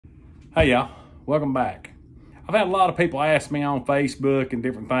Hey y'all, welcome back. I've had a lot of people ask me on Facebook and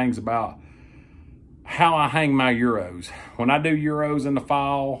different things about how I hang my Euros. When I do Euros in the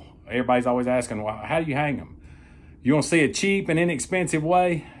fall, everybody's always asking, well, how do you hang them? You want to see a cheap and inexpensive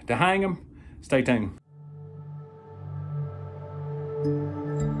way to hang them? Stay tuned.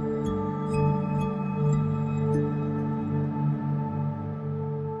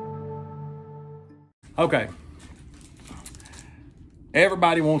 Okay.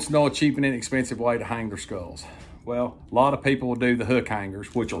 Everybody wants to know a cheap and inexpensive way to hang their skulls. Well, a lot of people will do the hook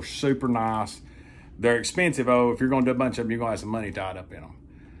hangers, which are super nice. They're expensive, though. If you're going to do a bunch of them, you're going to have some money tied up in them.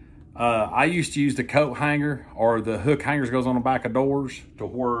 I used to use the coat hanger, or the hook hangers goes on the back of doors to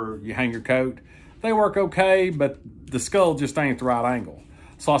where you hang your coat. They work okay, but the skull just ain't the right angle.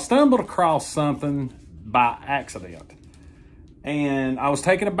 So I stumbled across something by accident. And I was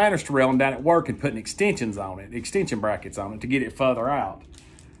taking a banister rail down at work and putting extension brackets on it to get it further out.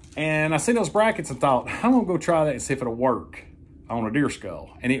 And I see those brackets and thought, I'm gonna go try that and see if it'll work on a deer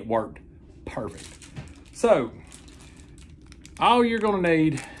skull. And it worked perfect. So, all you're gonna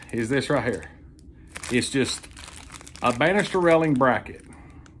need is this right here. It's just a banister railing bracket.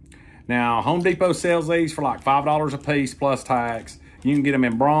 Now, Home Depot sells these for like $5 a piece plus tax. You can get them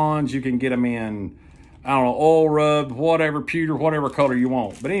in bronze, you can get them in, I don't know, oil rubbed, whatever, pewter, whatever color you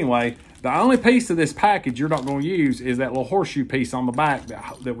want. But anyway, the only piece of this package you're not going to use is that little horseshoe piece on the back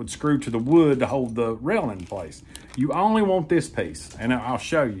that would screw to the wood to hold the railing in place. You only want this piece, and I'll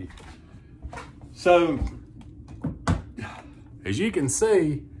show you. So, as you can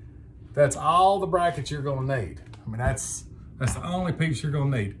see, that's all the brackets you're going to need. I mean, that's the only piece you're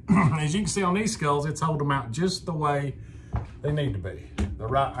going to need. As you can see on these skulls, it's holding them out just the way they need to be. The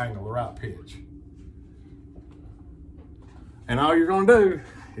right angle, the right pitch. And all you're gonna do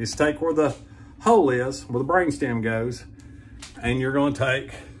is take where the hole is, where the brainstem goes, and you're gonna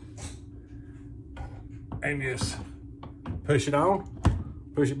take and just push it on,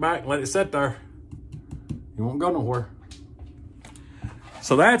 push it back, let it sit there. You won't go nowhere.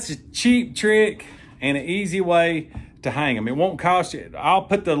 So that's a cheap trick and an easy way to hang them. It won't cost you. I'll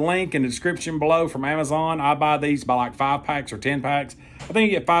put the link in the description below from Amazon. I buy these by like 5 packs or 10 packs. I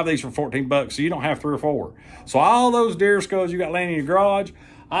think you get 5 of these for 14 bucks, so you don't have 3 or 4. So all those deer skulls you got laying in your garage,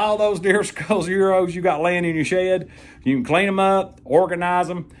 all those deer skulls, Euros you got laying in your shed, you can clean them up, organize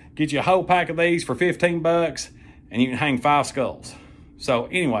them, get you a whole pack of these for 15 bucks, and you can hang 5 skulls. So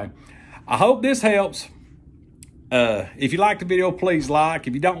anyway, I hope this helps. If you like the video, please like.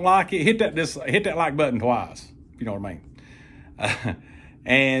 If you don't like it, hit that like button twice. You know what I mean?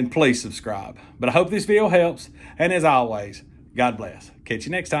 And please subscribe. But I hope this video helps. And as always, God bless. Catch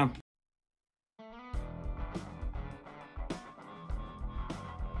you next time.